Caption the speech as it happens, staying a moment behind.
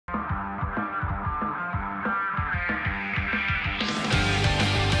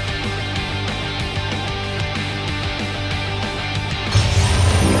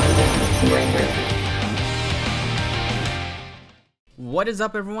What is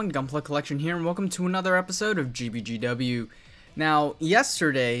up, everyone? Gunpla Collection here, and welcome to another episode of GBGW. Now,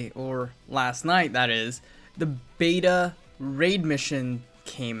 yesterday, or last night that is, the beta raid mission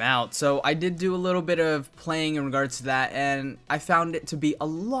came out, so I did do a little bit of playing in regards to that, and I found it to be a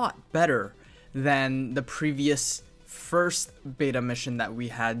lot better than the previous first beta mission that we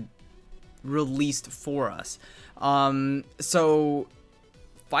had released for us. So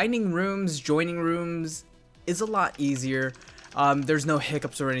finding rooms, joining rooms is a lot easier. There's no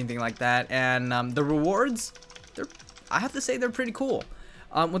hiccups or anything like that, and the rewards, I have to say they're pretty cool.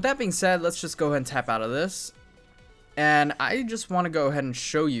 With that being said, let's just go ahead and tap out of this, and I just want to go ahead and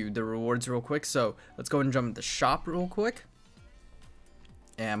show you the rewards real quick. So let's go ahead and jump into shop real quick,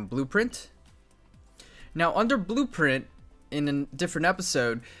 and blueprint. Now under blueprint, in a different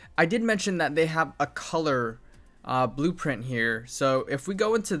episode, I did mention that they have a color blueprint here. So if we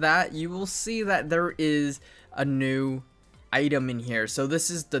go into that, you will see that there is a new item in here. So this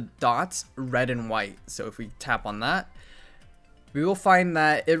is the dots, red and white. So if we tap on that, we will find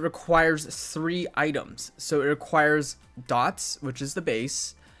that it requires 3 items. So it requires dots, which is the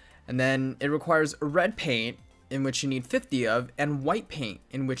base, and then it requires red paint, in which you need 50 of, and white paint,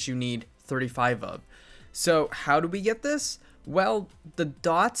 in which you need 35 of. So how do we get this? Well, the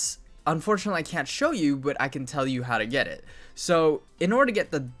dots, unfortunately I can't show you, but I can tell you how to get it. So in order to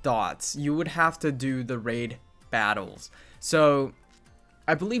get the dots, you would have to do the raid battles. So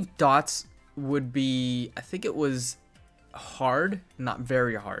I believe dots would be, I think it was hard, not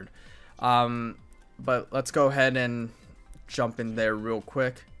very hard. But let's go ahead and jump in there real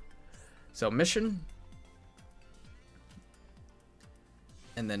quick. So mission,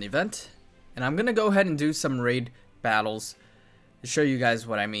 and then event, and I'm gonna go ahead and do some raid battles to show you guys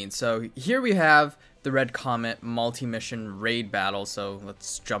what I mean. So here we have the Red Comet multi-mission raid battle, so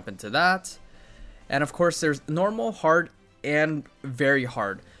let's jump into that. And of course there's normal, hard, and very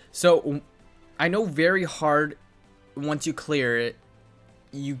hard. So I know very hard, once you clear it,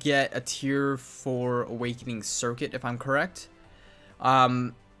 you get a tier 4 awakening circuit, if I'm correct.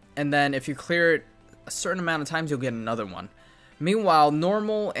 And then if you clear it a certain amount of times, you'll get another one. Meanwhile,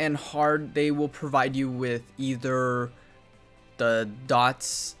 normal and hard, they will provide you with either the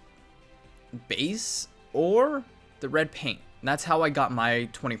dots base or the red paint. And that's how I got my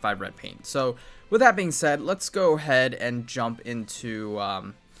 25 red paint. So with that being said, let's go ahead and jump into,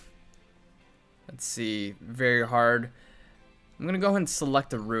 let's see, very hard. I'm going to go ahead and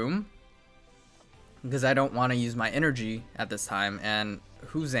select a room, because I don't want to use my energy at this time, and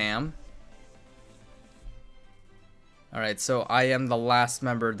Whozam. Alright, so I am the last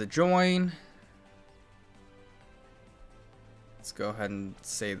member to join. Let's go ahead and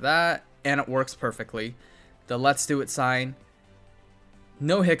say that, and it works perfectly. The let's do it sign.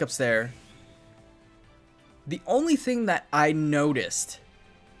 No hiccups there. The only thing that I noticed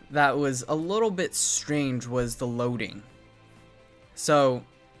that was a little bit strange was the loading. So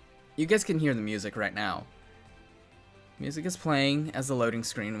you guys can hear the music right now. Music is playing as the loading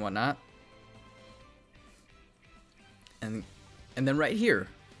screen and whatnot. And then right here,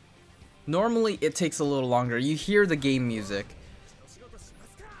 normally it takes a little longer. You hear the game music.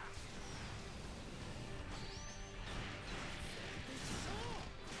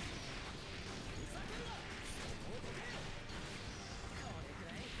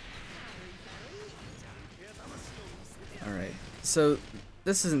 Alright, so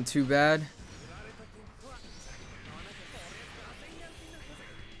this isn't too bad.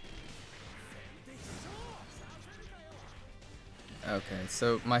 Okay,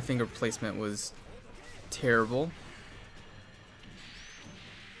 so my finger placement was terrible.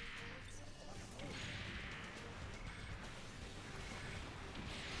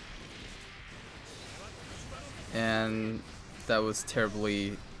 And that was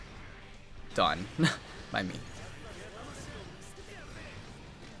terribly done by me.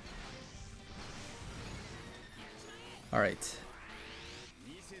 Alright.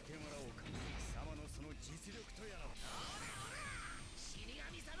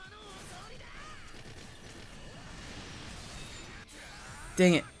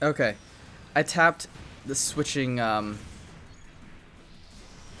 Dang it. Okay. I tapped the switching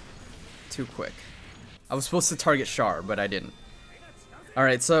too quick. I was supposed to target Char, but I didn't.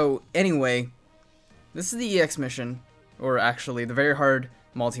 Alright, so anyway, this is the EX mission, or actually the very hard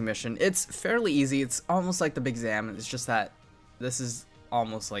multi-mission. It's fairly easy. It's almost like the Big Exam. It's just that this is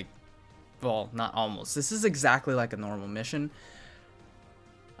almost like, well, not almost. This is exactly like a normal mission.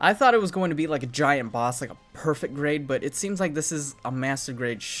 I thought it was going to be like a giant boss, like a perfect grade, but it seems like this is a master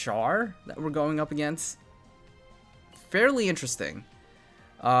grade Char that we're going up against. Fairly interesting.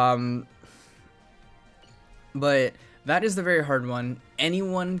 But That is the very hard one.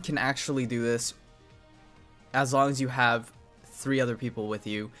 Anyone can actually do this as long as you have 3 other people with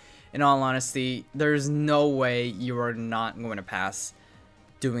you. In all honesty, there's no way you are not going to pass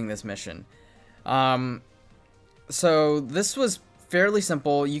doing this mission. So this was fairly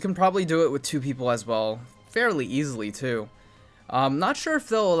simple. You can probably do it with 2 people as well, fairly easily too. Not sure if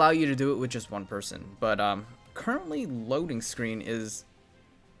they'll allow you to do it with just 1 person, but currently loading screen is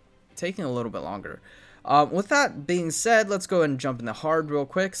taking a little bit longer. With that being said, let's go ahead and jump in the hard real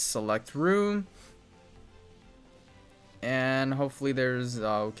quick. Select room. And hopefully there's...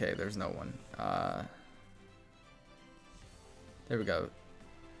 okay, there's no one. There we go.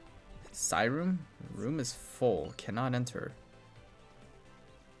 Side room? Room is full. Cannot enter.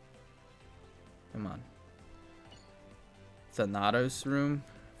 Come on. Thanatos room.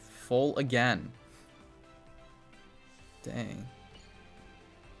 Full again. Dang.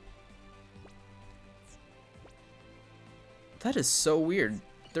 That is so weird.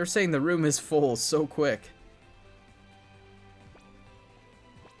 They're saying the room is full so quick.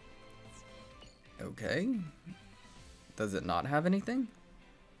 Okay. Does it not have anything?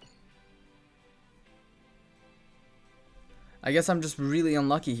 I guess I'm just really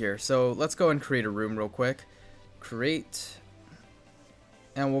unlucky here. So let's go and create a room real quick. Create.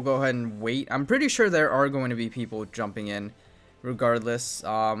 And we'll go ahead and wait. I'm pretty sure there are going to be people jumping in regardless.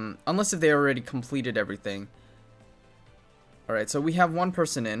 Unless if they already completed everything. Alright, so we have 1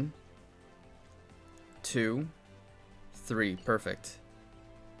 person in. 2, 3, perfect.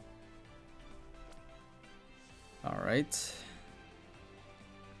 Alright.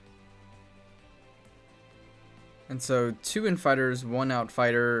 And so 2 infighters, 1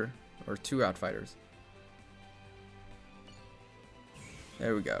 outfighter, or 2 outfighters.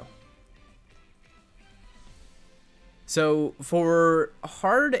 There we go. So for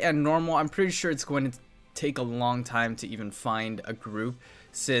hard and normal, I'm pretty sure it's going to take a long time to even find a group,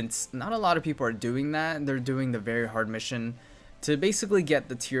 since not a lot of people are doing that. They're doing the very hard mission to basically get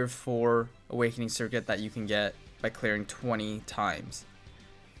the tier 4 awakening circuit that you can get by clearing 20 times.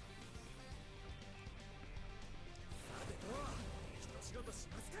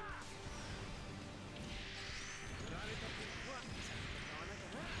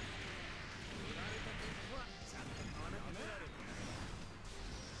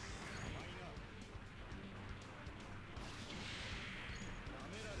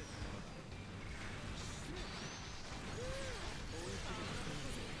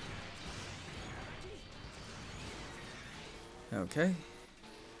 Okay.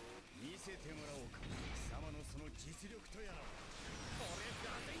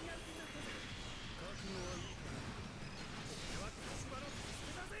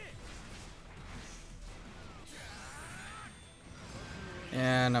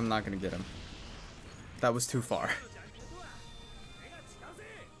 And I'm not gonna get him. That was too far.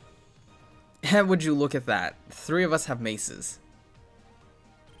 And would you look at that? 3 of us have maces.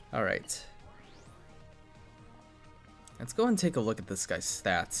 Alright. Let's go and take a look at this guy's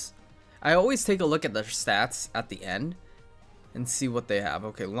stats. I always take a look at their stats at the end and see what they have.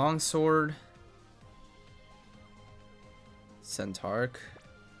 Okay, longsword. Centauric.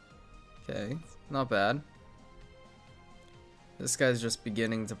 Okay, not bad. This guy's just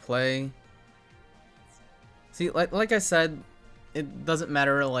beginning to play. See, like I said, it doesn't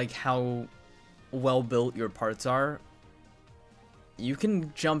matter like how well built your parts are. You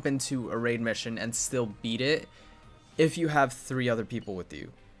can jump into a raid mission and still beat it if you have 3 other people with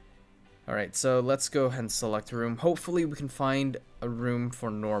you. Alright, so let's go ahead and select a room. Hopefully we can find a room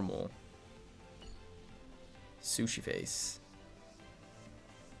for normal. Sushi face.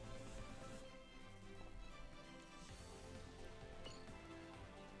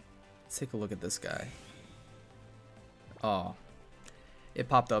 Let's take a look at this guy. Oh, it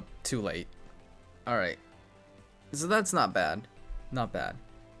popped up too late. Alright, so that's not bad. Not bad.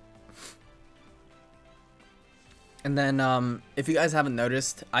 And then, if you guys haven't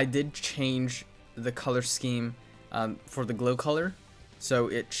noticed, I did change the color scheme for the glow color. So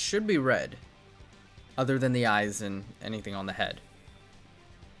it should be red, other than the eyes and anything on the head.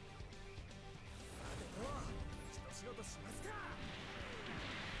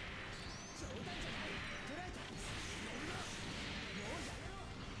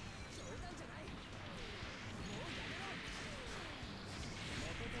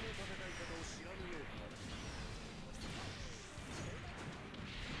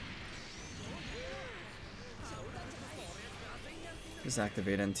 Just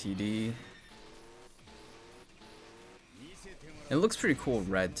activate NTD. It looks pretty cool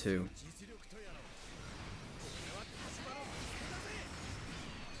red too.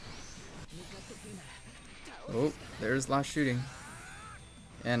 Oh, there's last shooting.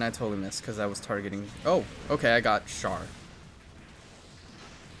 And I totally missed because I was targeting. Oh, okay, I got Char.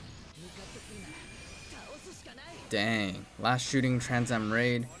 Dang. Last shooting, Trans Am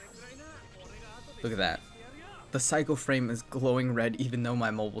raid. Look at that. The cycle frame is glowing red even though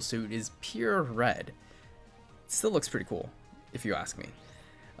my mobile suit is pure red. It still looks pretty cool, if you ask me.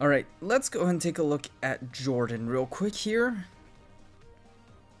 Alright, let's go ahead and take a look at Jordan real quick here.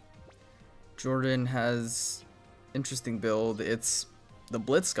 Jordan has interesting build. It's the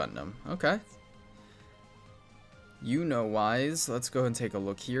Blitz Gundam. Okay. You know wise. Let's go ahead and take a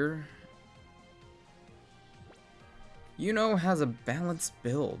look here. Yuno has a balanced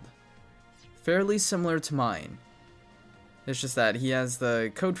build. Fairly similar to mine. It's just that he has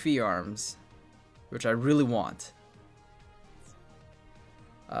the Code Fee arms, which I really want.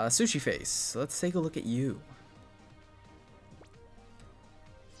 Sushi Face. Let's take a look at you.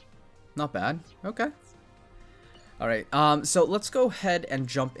 Not bad. Okay. Alright, so let's go ahead and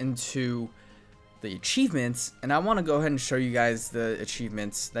jump into the achievements, and I want to go ahead and show you guys the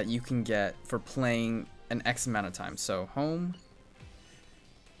achievements that you can get for playing an X amount of time. So, home,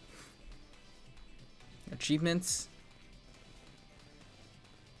 achievements,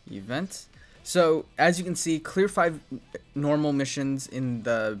 event. So, as you can see, clear 5 normal missions in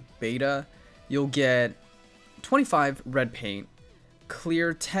the beta, you'll get 25 red paint.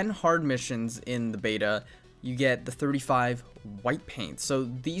 Clear 10 hard missions in the beta, you get the 35 white paint. So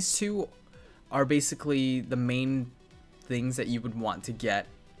these two are basically the main things that you would want to get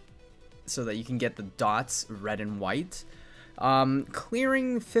so that you can get the dots red and white.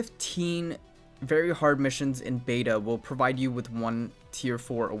 Clearing 15 very hard missions in beta will provide you with one tier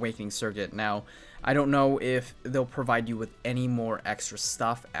 4 awakening circuit. Now, I don't know if they'll provide you with any more extra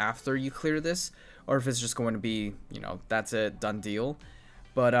stuff after you clear this, or if it's just going to be, you know, that's it, done deal.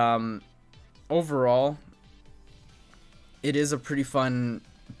 But overall, it is a pretty fun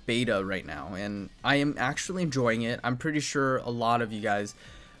beta right now, and I am actually enjoying it. I'm pretty sure a lot of you guys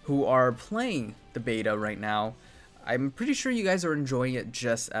who are playing the beta right now, I'm pretty sure you guys are enjoying it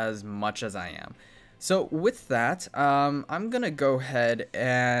just as much as I am. So with that, I'm gonna go ahead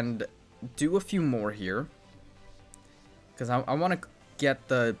and do a few more here, because I want to get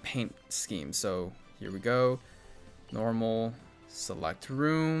the paint scheme. So here we go. Normal, select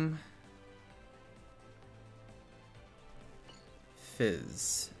room,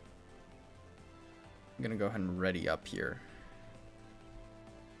 fizz. I'm gonna go ahead and ready up here.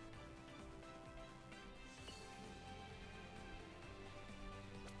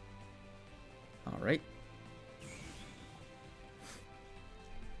 All right.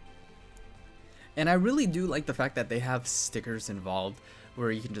 And I really do like the fact that they have stickers involved where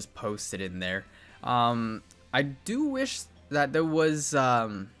you can just post it in there. I do wish that there was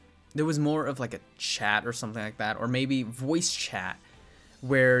more of like a chat or something like that, or maybe voice chat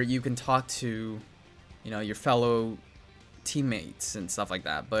where you can talk to, you know, your fellow teammates and stuff like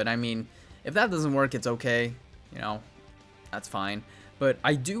that. But I mean, if that doesn't work, it's okay, you know, that's fine. But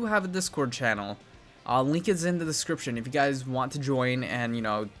I do have a Discord channel. Link is in the description if you guys want to join and, you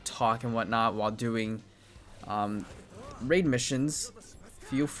know, talk and whatnot while doing raid missions.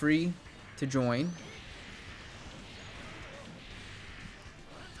 Feel free to join.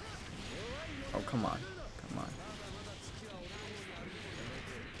 Oh, come on. Come on.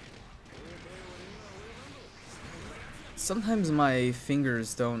 Sometimes my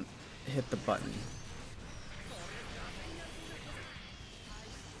fingers don't hit the button.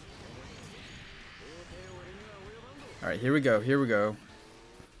 Alright, here we go, here we go.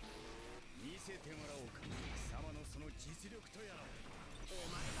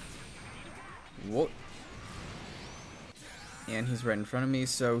 What? And he's right in front of me,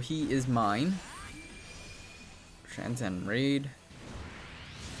 so he is mine. Transcend raid.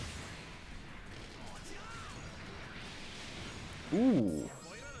 Ooh.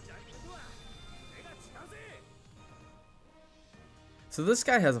 So this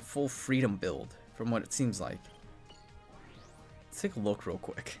guy has a full freedom build, from what it seems like. Let's take a look real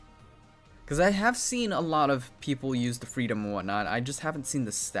quick. Because I have seen a lot of people use the freedom and whatnot. I just haven't seen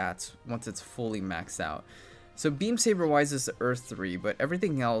the stats once it's fully maxed out. So beam saber wise is the Earth 3, but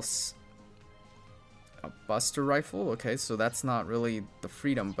everything else... A buster rifle? Okay, so that's not really the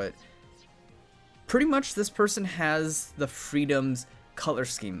freedom, but... Pretty much this person has the freedom's color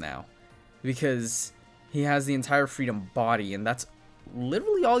scheme now. Because he has the entire freedom body, and that's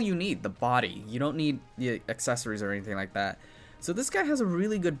literally all you need, the body. You don't need the accessories or anything like that. So this guy has a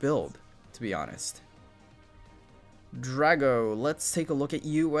really good build, to be honest. Drago, let's take a look at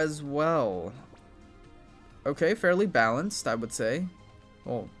you as well. Okay, fairly balanced, I would say.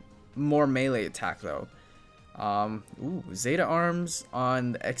 Well, more melee attack though. Ooh, Zeta arms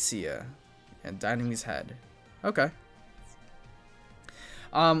on the Exia and Dynamis head. Okay.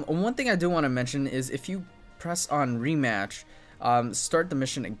 One thing I do want to mention is if you press on rematch, start the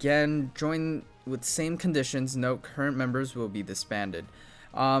mission again, join with same conditions, note current members will be disbanded.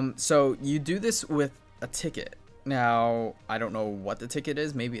 So you do this with a ticket. Now, I don't know what the ticket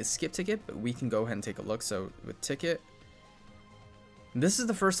is, maybe a skip ticket, but we can go ahead and take a look. So with ticket, this is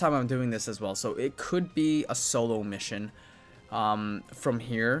the first time I'm doing this as well, so it could be a solo mission from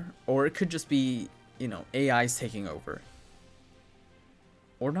here, or it could just be, you know, AI's taking over.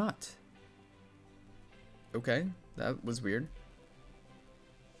 Or not. Okay, that was weird.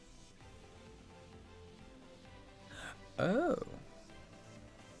 Oh.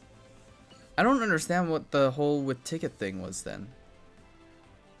 I don't understand what the whole with ticket thing was then.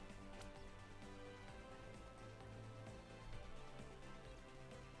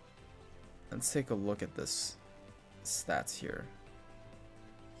 Let's take a look at this stats here.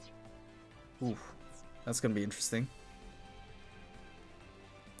 Ooh, that's gonna be interesting.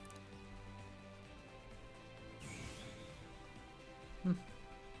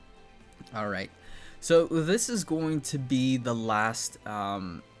 Alright, so this is going to be the last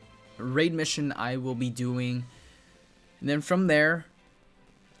raid mission I will be doing, and then from there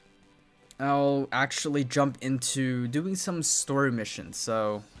I'll actually jump into doing some story missions.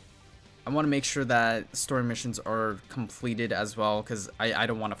 So I want to make sure that story missions are completed as well, because I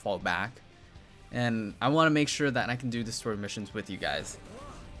don't want to fall back, and I want to make sure that I can do the story missions with you guys.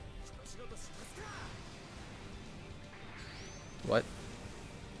 What?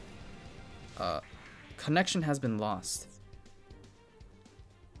 Connection has been lost.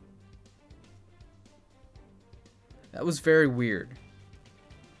 That was very weird.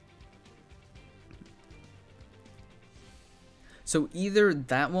 So either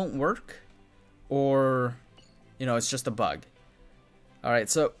that won't work, or, you know, it's just a bug.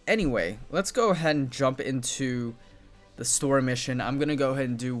 Alright, so anyway, let's go ahead and jump into the story mission. I'm gonna go ahead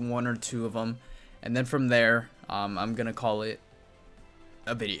and do 1 or 2 of them, and then from there, I'm gonna call it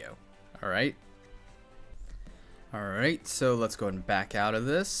a video. Alright? Alright, so let's go ahead and back out of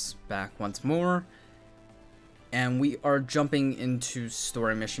this. Back once more. And we are jumping into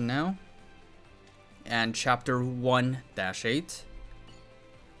story mission now. And chapter 1-8.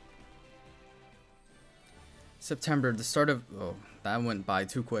 September, the start of... Oh, that went by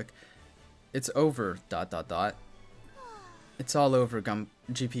too quick. It's over, ... It's all over,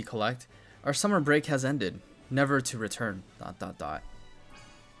 GP Collect. Our summer break has ended. Never to return, ...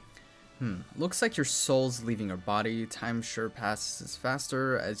 Looks like your soul's leaving your body. Time sure passes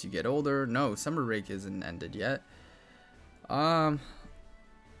faster as you get older. No, summer break isn't ended yet.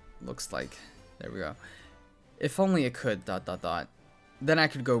 Looks like. There we go. If only it could, ... Then I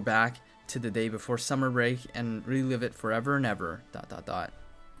could go back to the day before summer break and relive it forever and ever, ...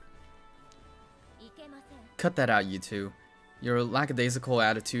 Cut that out, you two. Your lackadaisical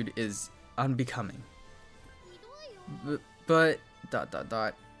attitude is unbecoming. But...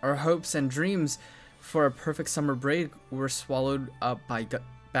 Our hopes and dreams for a perfect summer break were swallowed up by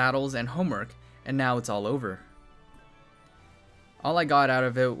battles and homework, and now it's all over. All I got out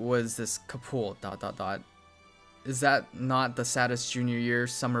of it was this kapul, ... Is that not the saddest junior year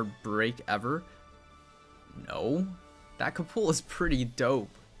summer break ever? No. That kapul is pretty dope.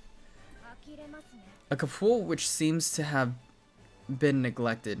 A kapul which seems to have been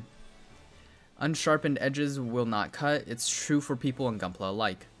neglected. Unsharpened edges will not cut. It's true for people in Gunpla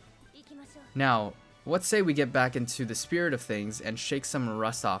alike. Now, what say we get back into the spirit of things and shake some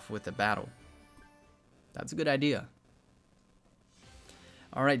rust off with a battle? That's a good idea.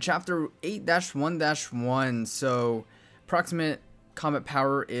 Alright, chapter 8-1-1. So, approximate combat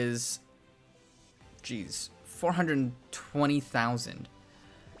power is, geez, 420,000.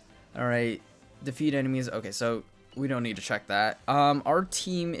 Alright, defeat enemies. Okay, so we don't need to check that. Our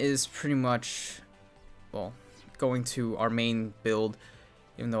team is pretty much, well, going to our main build,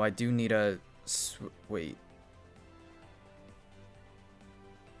 even though I do need a... Wait.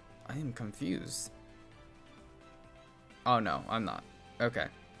 I am confused. Oh, no, I'm not. Okay.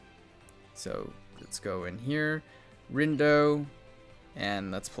 So, let's go in here. Rindo.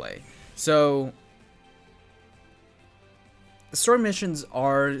 And let's play. So, the story missions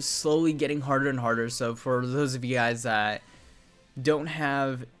are slowly getting harder and harder. So, for those of you guys that don't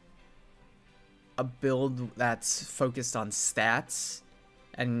have a build that's focused on stats,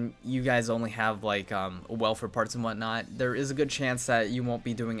 and you guys only have like welfare parts and whatnot, there is a good chance that you won't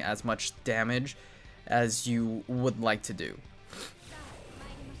be doing as much damage as you would like to do.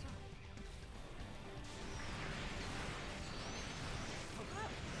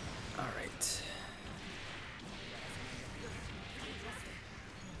 Alright.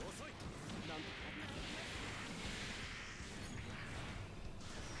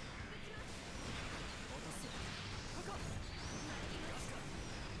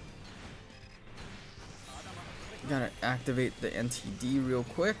 Gotta activate the NTD real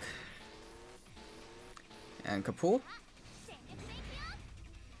quick. And Kapul.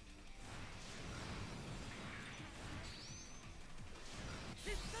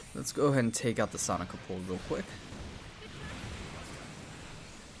 Let's go ahead and take out the Sonic Kapul real quick.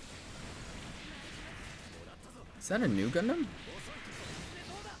 Is that a new Gundam?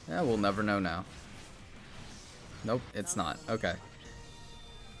 Yeah, we'll never know now. Nope, it's not. Okay.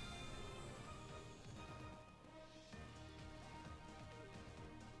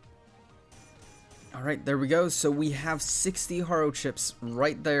 Alright, there we go. So we have 60 Haro chips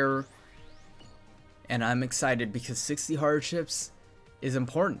right there. And I'm excited because 60 Haro chips is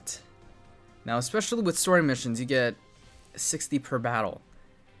important. Now, especially with story missions, you get 60 per battle.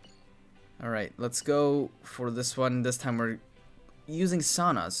 Alright, let's go for this one. This time we're using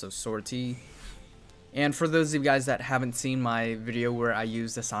Sana, so Sortie. And for those of you guys that haven't seen my video where I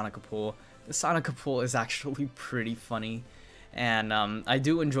use the Sonic Kapul, the Sonic Kapul is actually pretty funny. And I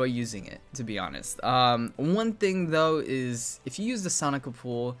do enjoy using it, to be honest. One thing though is if you use the Sonic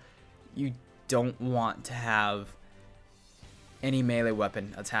Kapul, you don't want to have any melee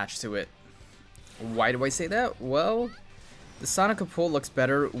weapon attached to it. Why do I say that? Well, the Sonic Kapul looks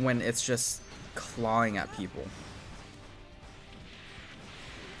better when it's just clawing at people.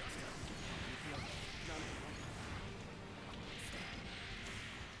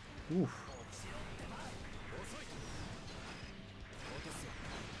 Oof.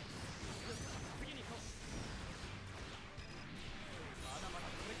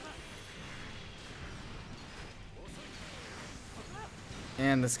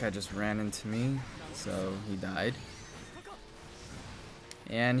 And this guy just ran into me, so he died.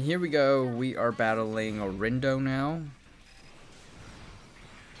 And here we go, we are battling Orindo now.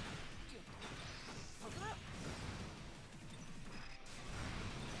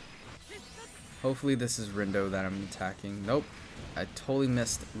 Hopefully this is Rindo that I'm attacking. Nope, I totally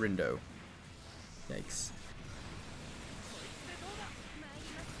missed Rindo. Yikes.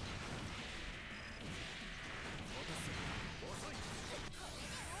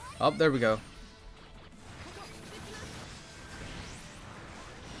 Oh, there we go.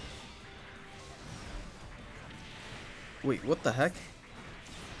 Wait, what the heck?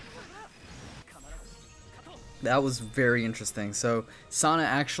 That was very interesting. So, Sana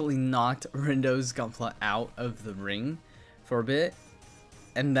actually knocked Rindo's Gunpla out of the ring for a bit,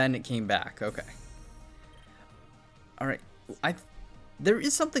 and then it came back. Okay. Alright. There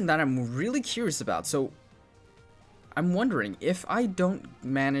is something that I'm really curious about. So, I'm wondering, if I don't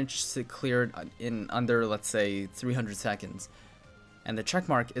manage to clear it in under, let's say, 300 seconds, and the check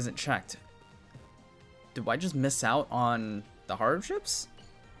mark isn't checked, do I just miss out on the hard chips?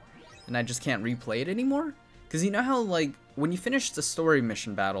 And I just can't replay it anymore? Because you know how, like, when you finish the story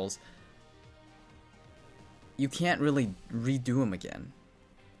mission battles, you can't really redo them again.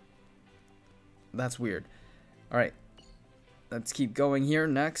 That's weird. Alright, let's keep going here.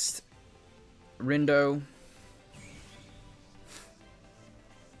 Next, Rindo.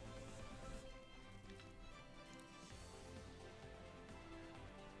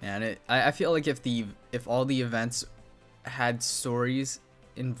 And I feel like if all the events had stories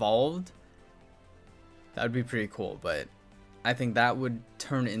involved, that would be pretty cool. But I think that would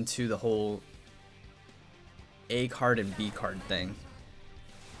turn into the whole A card and B card thing,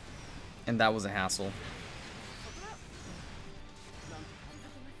 and that was a hassle.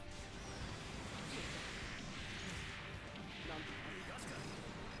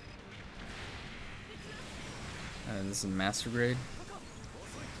 And this is master grade.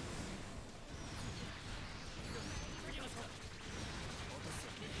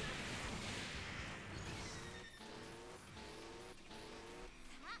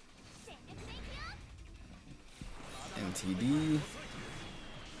 NTD.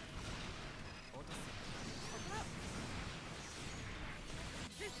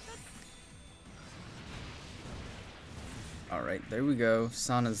 Alright, there we go.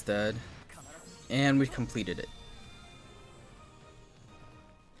 Sana's dead. And we completed it.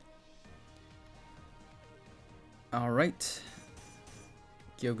 Alright.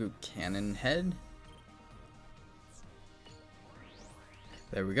 Gyogu Cannon Head.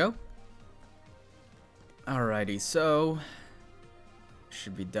 There we go. Alrighty, so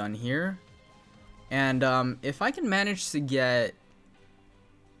should be done here. And if I can manage to get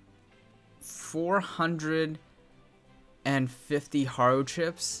 450 Haro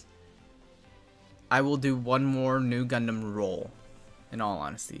chips, I will do one more new Gundam roll, in all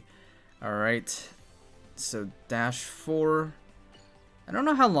honesty. Alright, so -4. I don't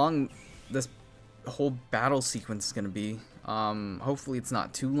know how long this whole battle sequence is going to be. Hopefully it's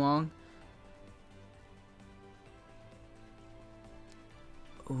not too long.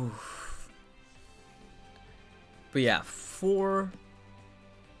 Oof. But yeah,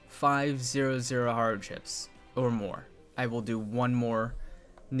 4,500 hard chips or more. I will do one more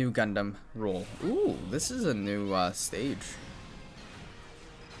new Gundam roll. Ooh, this is a new stage.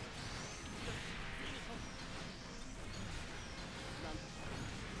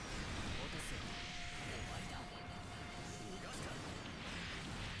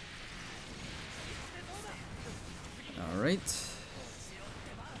 Alright.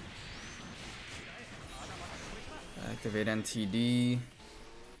 Activate NTD.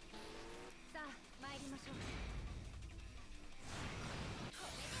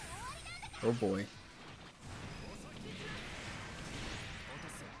 Oh boy.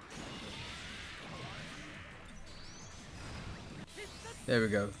 There we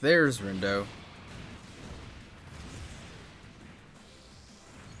go. There's Rindo.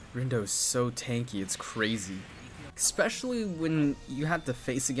 Rindo's so tanky, it's crazy. Especially when you have to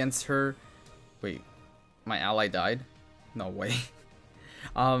face against her. Wait, my ally died? No way.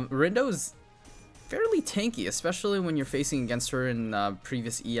 Rindo's fairly tanky, especially when you're facing against her in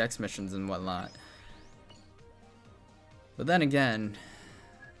previous EX missions and whatnot. But then again,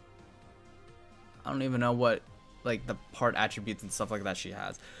 I don't even know what like the part attributes and stuff like that she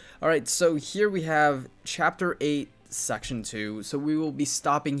has. Alright, so here we have Chapter 8, Section 2. So we will be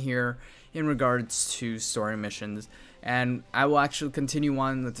stopping here in regards to story missions. And I will actually continue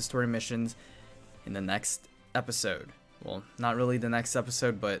on with the story missions in the next episode. Well, not really the next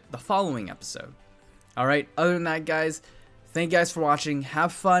episode, but the following episode. Alright, other than that, guys, thank you guys for watching.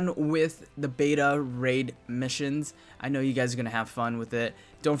 Have fun with the beta raid missions. I know you guys are going to have fun with it.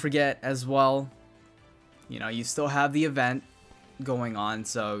 Don't forget as well, you know, you still have the event going on,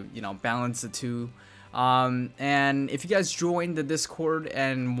 so, you know, balance the two. And if you guys join the Discord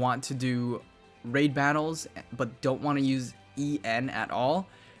and want to do raid battles, but don't want to use EN at all,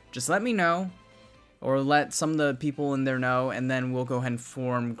 just let me know. Or let some of the people in there know, and then we'll go ahead and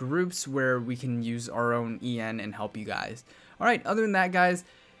form groups where we can use our own EN and help you guys. Alright, other than that, guys,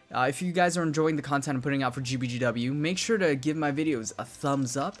 if you guys are enjoying the content I'm putting out for GBGW, make sure to give my videos a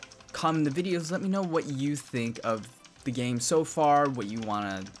thumbs up, comment the videos, let me know what you think of the game so far, what you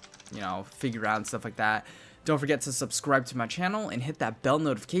want to, you know, figure out and stuff like that. Don't forget to subscribe to my channel and hit that bell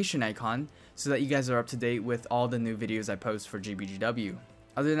notification icon so that you guys are up to date with all the new videos I post for GBGW.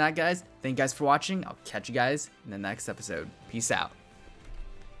 Other than that, guys, thank you guys for watching. I'll catch you guys in the next episode. Peace out.